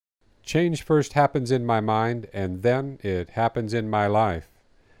Change first happens in my mind, and then it happens in my life.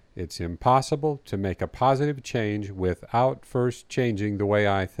 It's impossible to make a positive change without first changing the way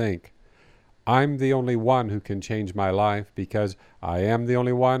I think. I'm the only one who can change my life because I am the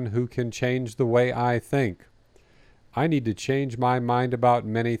only one who can change the way I think. I need to change my mind about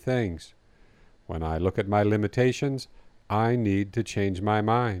many things. When I look at my limitations, I need to change my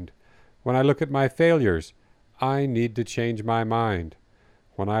mind. When I look at my failures, I need to change my mind.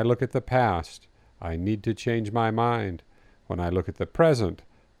 When I look at the past, I need to change my mind. When I look at the present,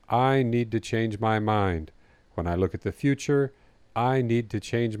 I need to change my mind. When I look at the future, I need to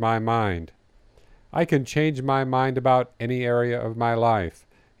change my mind. I can change my mind about any area of my life.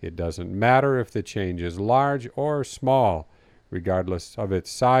 It doesn't matter if the change is large or small. Regardless of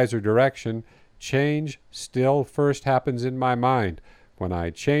its size or direction, change still first happens in my mind. When I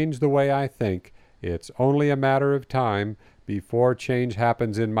change the way I think, it's only a matter of time before change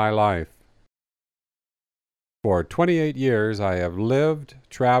happens in my life. For 28 years, I have lived,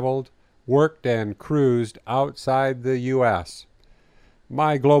 traveled, worked, and cruised outside the U.S.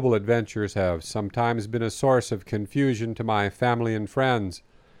 My global adventures have sometimes been a source of confusion to my family and friends.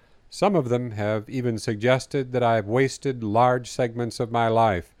 Some of them have even suggested that I've wasted large segments of my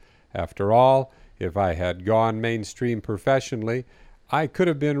life. After all, if I had gone mainstream professionally, I could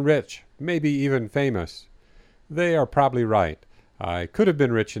have been rich, maybe even famous. They are probably right. I could have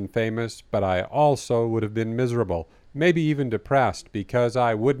been rich and famous, but I also would have been miserable, maybe even depressed, because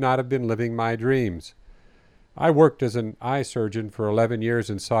I would not have been living my dreams. I worked as an eye surgeon for 11 years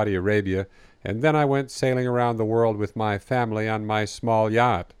in Saudi Arabia, and then I went sailing around the world with my family on my small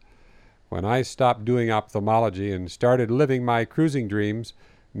yacht. When I stopped doing ophthalmology and started living my cruising dreams,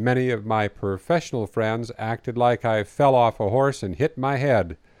 many of my professional friends acted like I fell off a horse and hit my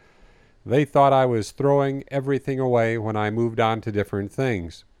head. They thought I was throwing everything away when I moved on to different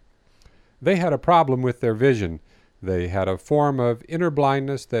things. They had a problem with their vision. They had a form of inner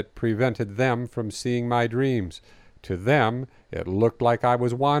blindness that prevented them from seeing my dreams. To them, it looked like I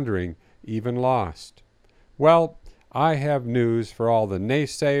was wandering, even lost. Well, I have news for all the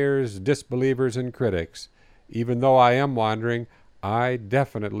naysayers, disbelievers, and critics. Even though I am wandering, I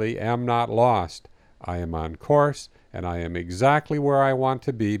definitely am not lost. I am on course, and I am exactly where I want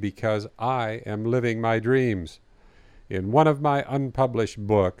to be because I am living my dreams. In one of my unpublished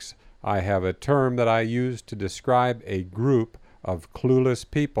books, I have a term that I use to describe a group of clueless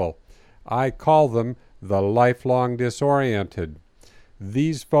people. I call them the lifelong disoriented.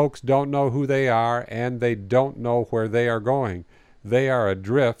 These folks don't know who they are, and they don't know where they are going. They are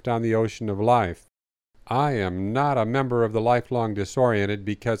adrift on the ocean of life. I am not a member of the lifelong disoriented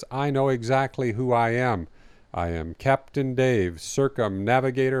because I know exactly who I am. I am Captain Dave,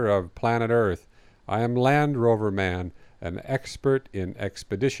 circumnavigator of planet Earth. I am Land Rover Man, an expert in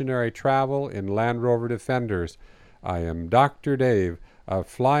expeditionary travel in Land Rover Defenders. I am Dr. Dave, a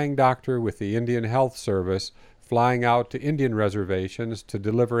flying doctor with the Indian Health Service, flying out to Indian reservations to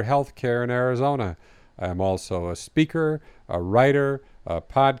deliver health care in Arizona. I am also a speaker, a writer, a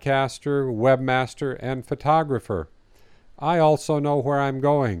podcaster, webmaster, and photographer. I also know where I'm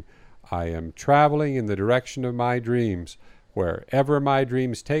going. I am traveling in the direction of my dreams. Wherever my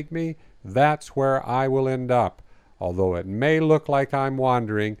dreams take me, that's where I will end up. Although it may look like I'm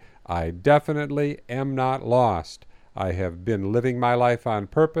wandering, I definitely am not lost. I have been living my life on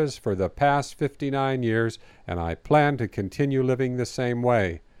purpose for the past 59 years, and I plan to continue living the same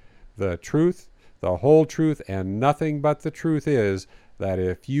way. The truth, the whole truth, and nothing but the truth is that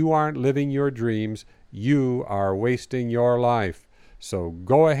if you aren't living your dreams, you are wasting your life. So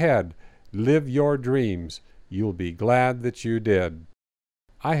go ahead, live your dreams. You'll be glad that you did.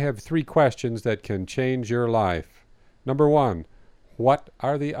 I have 3 questions that can change your life. Number 1, what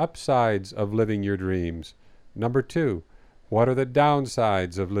are the upsides of living your dreams? Number 2, what are the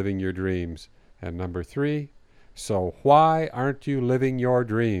downsides of living your dreams? And number 3, so why aren't you living your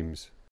dreams?